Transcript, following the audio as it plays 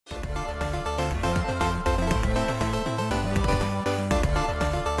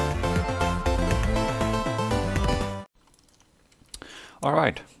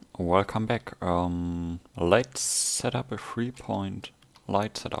Alright, welcome back. Let's set up a 3-point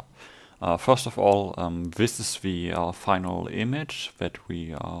light setup. First of all, this is the final image that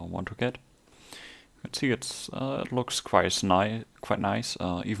we want to get. You can see it looks quite nice.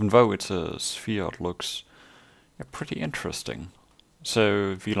 Even though it's a sphere, it looks pretty interesting.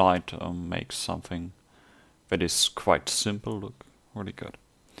 So the light makes something that is quite simple look really good.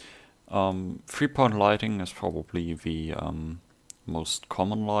 3-point lighting is probably the most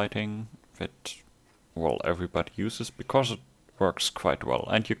common lighting that, well, everybody uses because it works quite well,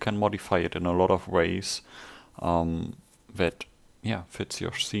 and you can modify it in a lot of ways that fits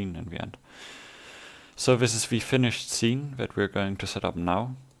your scene in the end. So this is the finished scene that we're going to set up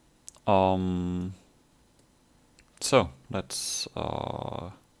now. So let's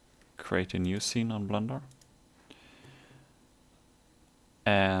create a new scene on Blender.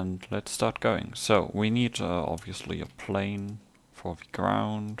 And let's start going. So we need obviously a plane for the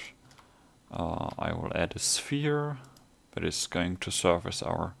ground. I will add a sphere that is going to serve as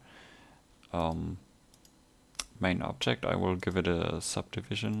our main object. I will give it a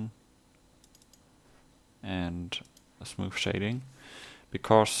subdivision and a smooth shading,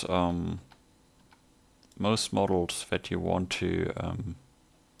 because most models that you want to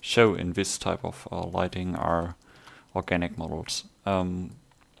show in this type of lighting are organic models.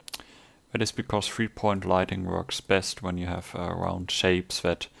 That is because 3-point lighting works best when you have round shapes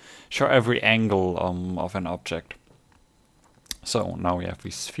that show every angle of an object. So now we have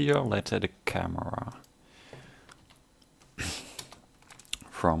the sphere. Let's add a camera.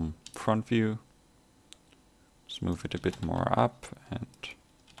 From front view, let's move it a bit more up and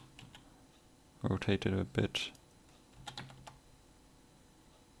rotate it a bit.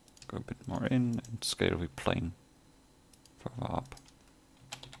 Go a bit more in and scale the plane further up.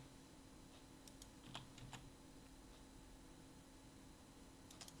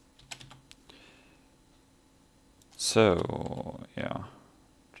 So yeah,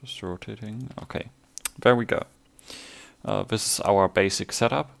 just rotating. Okay, there we go. This is our basic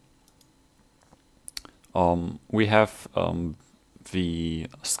setup. We have the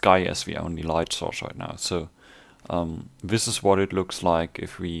sky as the only light source right now. So this is what it looks like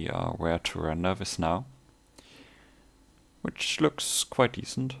if we were to render this now, which looks quite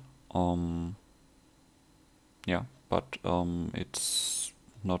decent. Yeah, but it's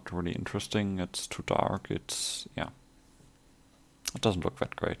not really interesting. It's too dark. It doesn't look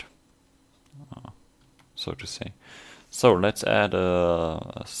that great, so to say. So let's add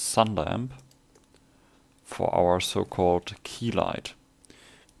a sun lamp for our so-called key light.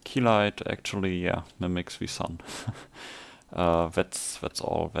 Key light actually, mimics the sun. That's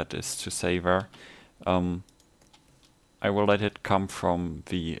all that is to say there. I will let it come from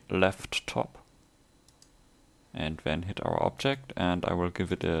the left top and then hit our object, and I will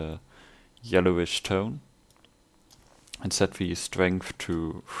give it a yellowish tone and set the strength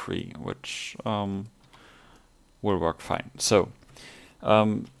to 3, which will work fine. So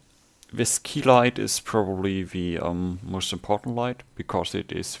this key light is probably the most important light, because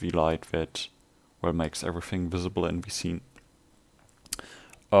it is the light that makes everything visible in the scene.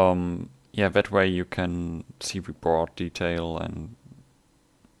 That way you can see the broad detail and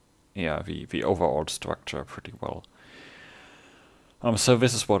the overall structure pretty well. So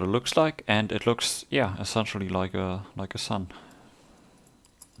this is what it looks like, and it looks essentially like a sun.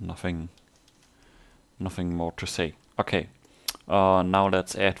 Nothing more to say. Okay, now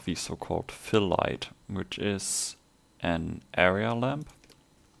let's add the so-called fill light, which is an area lamp,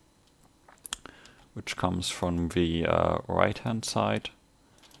 which comes from the right-hand side,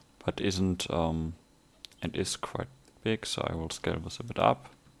 but isn't and is quite big. So I will scale this a bit up.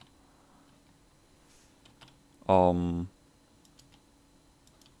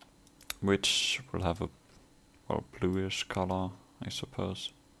 Which will have a bluish color, I suppose.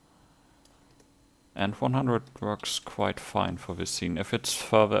 And 100 works quite fine for this scene. If it's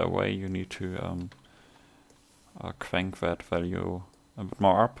further away, you need to crank that value a bit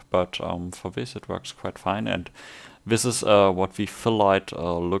more up, but for this it works quite fine. And this is what the fill light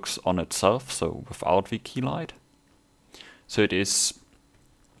looks on itself, so without the key light. So it is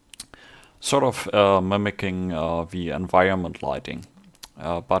sort of mimicking the environment lighting.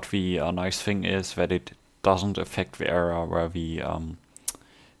 But the nice thing is that it doesn't affect the area where the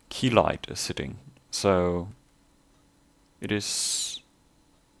key light is sitting. So it is,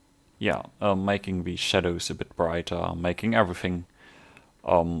 making the shadows a bit brighter, making everything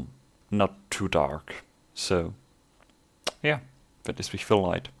not too dark. So that is the fill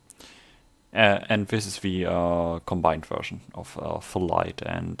light. And this is the combined version of fill light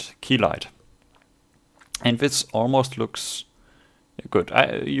and key light. And this almost looks Good.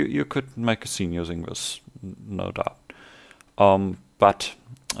 You could make a scene using this, no doubt. But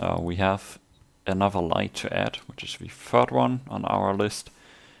we have another light to add, which is the third one on our list,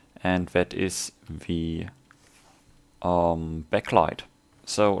 and that is the backlight.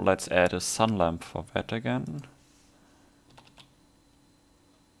 So let's add a sun lamp for that again.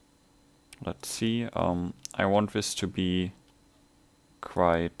 Let's see. I want this to be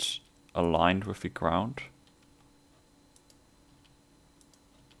quite aligned with the ground.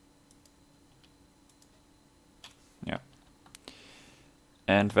 Yeah.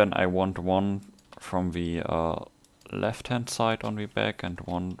 And then I want one from the left hand side on the back and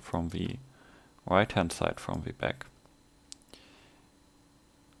one from the right hand side from the back.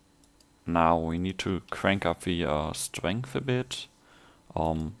 Now we need to crank up the strength a bit.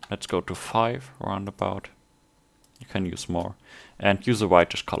 Let's go to 5 roundabout. You can use more and use a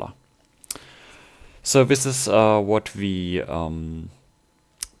whitish color. So this is what the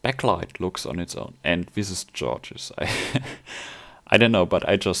backlight looks on its own, and this is George's. I don't know, but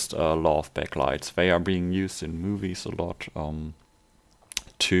I just love backlights. They are being used in movies a lot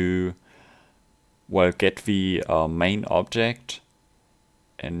to, well, get the main object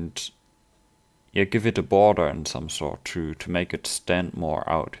and give it a border in some sort to make it stand more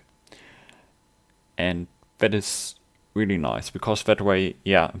out. And that is really nice, because that way,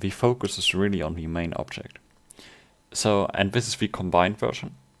 the focus is really on the main object. So, and this is the combined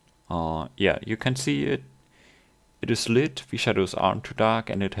version. You can see it. It is lit, the shadows aren't too dark,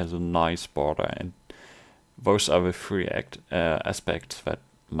 and it has a nice border. And those are the three aspects that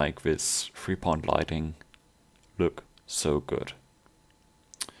make this 3-point lighting look so good.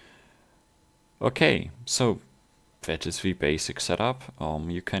 Okay, so that is the basic setup.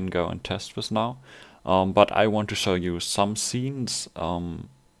 You can go and test this now. But I want to show you some scenes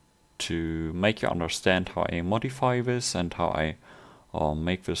to make you understand how I modify this and how I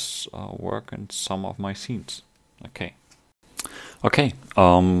make this work in some of my scenes. Okay,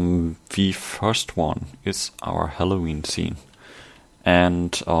 the first one is our Halloween scene.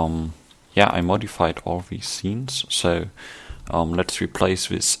 And I modified all these scenes. So let's replace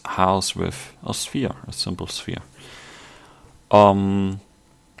this house with a sphere, a simple sphere.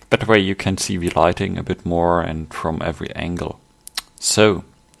 That way you can see the lighting a bit more and from every angle. So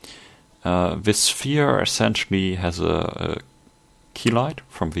this sphere essentially has a key light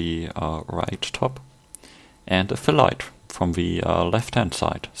from the right top and a fill light from the left hand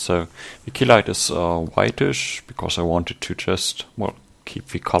side. So the key light is whitish because I wanted to just, well, keep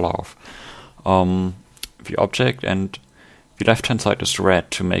the color of the object, and the left hand side is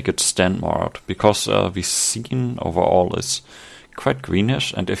red to make it stand more out, because the scene overall is quite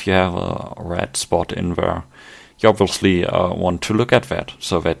greenish, and if you have a red spot in there, you obviously want to look at that.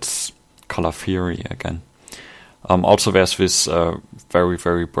 So that's color theory again. Also there's this very,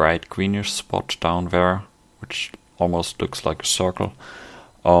 very bright greenish spot down there, which almost looks like a circle.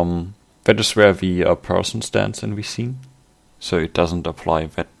 That is where the person stands in the scene, so it doesn't apply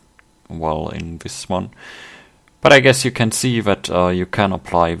that well in this one. But I guess you can see that you can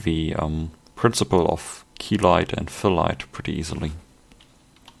apply the principle of key light and fill light pretty easily.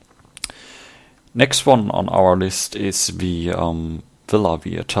 Next one on our list is the villa,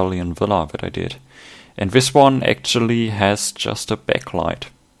 the Italian villa that I did. And this one actually has just a backlight.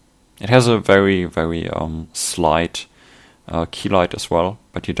 It has a very, very slight key light as well,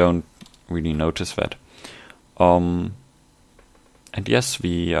 but you don't really notice that. And yes,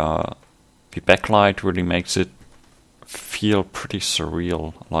 the backlight really makes it feel pretty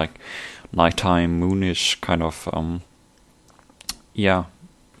surreal, like nighttime moonish kind of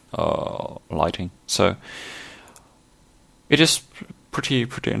lighting. So it is pretty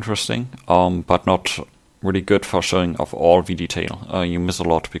interesting, but not really good for showing off all the detail. You miss a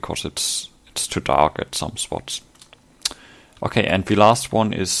lot because it's too dark at some spots. Okay, and the last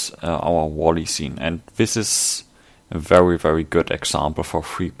one is our Wally scene, and this is a very, very good example for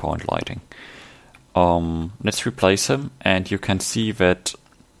 3-point lighting. Let's replace him, and you can see that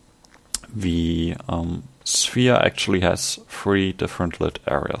the sphere actually has 3 different lit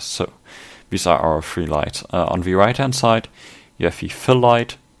areas. So these are our 3 lights. On the right hand side you have the fill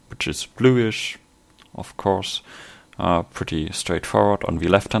light, which is bluish, of course, pretty straightforward. On the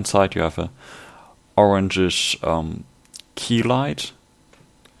left hand side you have a orangish key light,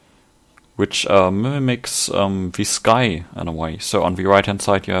 which mimics the sky in a way. So on the right hand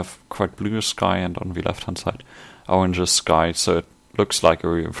side you have quite bluish sky, and on the left hand side orangish sky. So it looks like a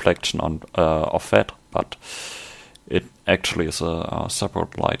reflection of that, but it actually is a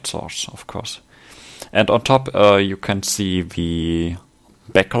separate light source, of course. And on top you can see the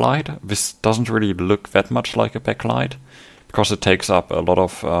backlight. This doesn't really look that much like a backlight, because it takes up a lot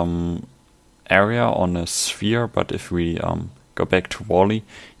of area on a sphere. But if we go back to Wally,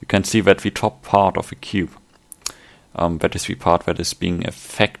 you can see that the top part of a cube, that is the part that is being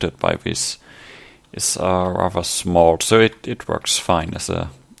affected by this, is rather small, so it works fine as a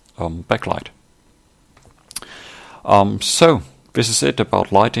backlight. So this is it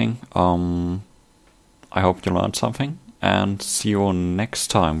about lighting. I hope you learned something, and see you next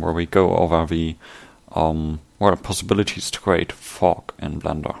time where we go over the what are possibilities to create fog in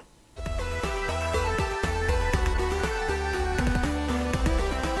Blender.